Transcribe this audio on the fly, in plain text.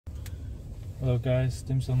Hello guys,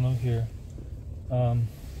 Dim Sum Lo here. In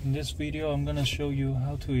this video I'm gonna show you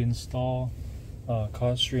how to install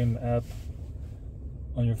Carstream app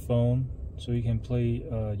on your phone so you can play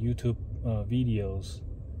YouTube videos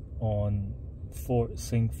on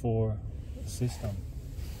Sync 4 system.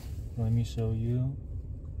 Let me show you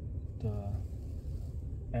the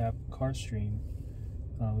app Carstream,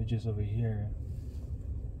 which is over here,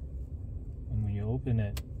 and when you open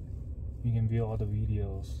it you can view all the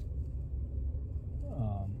videos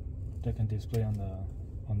that can display on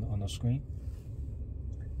the screen.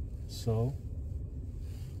 So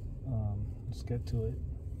let's get to it.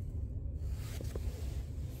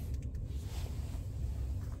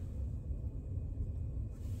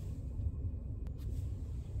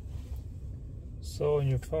 So on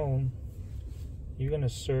your phone you're gonna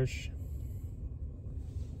search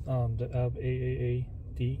the app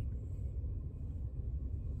AAAD,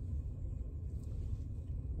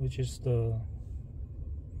 which is the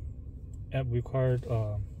app required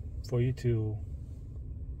for you to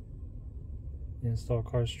install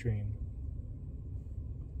Carstream.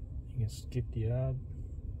 You can skip the app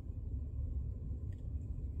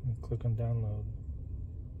and click on download.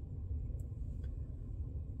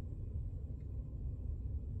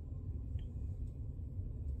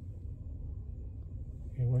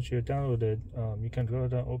 Okay, once you're downloaded, you can go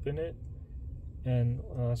ahead and open it, and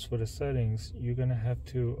as for the settings, you're gonna have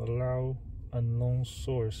to allow unknown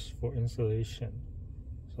source for installation.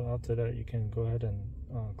 So after that you can go ahead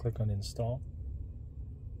and click on install,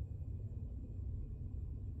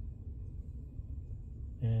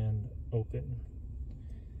 and open.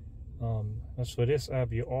 As for this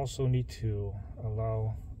app, you also need to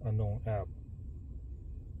allow unknown app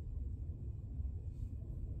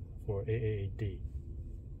for AAAD.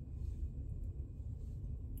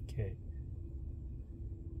 Okay.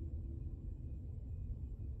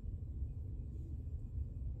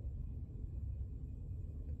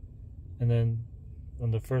 And then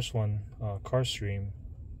on the first one, Carstream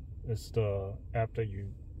is the app that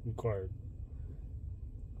you required.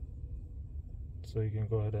 So you can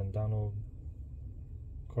go ahead and download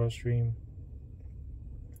Carstream.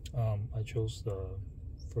 I chose the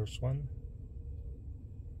first one.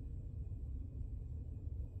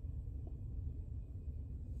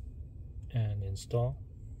 And install.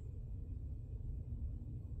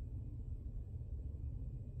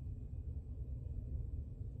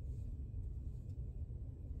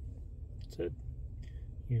 It.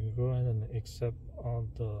 You can go ahead and accept all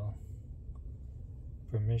the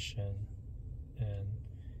permission, and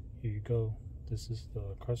here you go. This is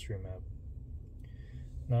the Carstream app.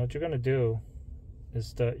 Now what you're gonna do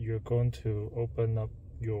is that you're going to open up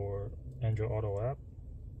your Android Auto app,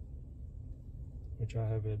 which I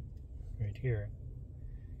have it right here,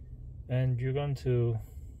 and you're going to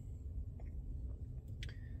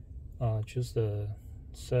choose the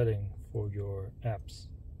setting for your apps.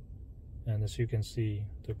 And as you can see,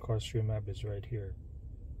 the Carstream app is right here,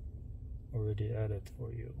 already added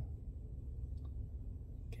for you.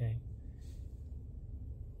 Okay.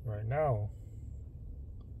 Right now,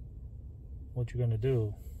 what you're gonna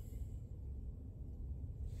do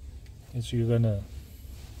is you're gonna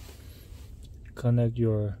connect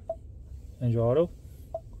your Android Auto.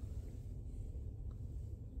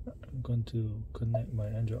 I'm going to connect my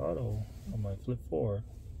Android Auto on my Flip 4.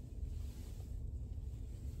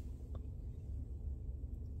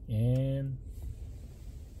 And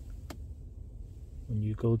when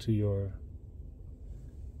you go to your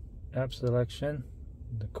app selection,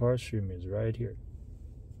 the Carstream is right here.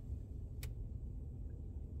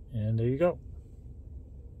 And there you go.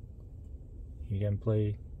 You can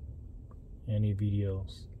play any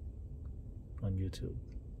videos on YouTube.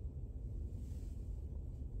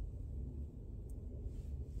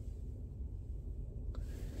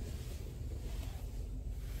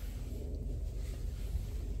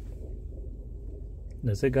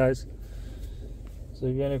 That's it, guys. So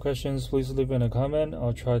if you have any questions, please leave in a comment.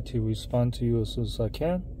 I'll try to respond to you as soon as I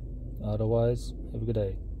can. Otherwise, have a good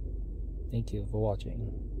day. Thank you for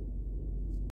watching.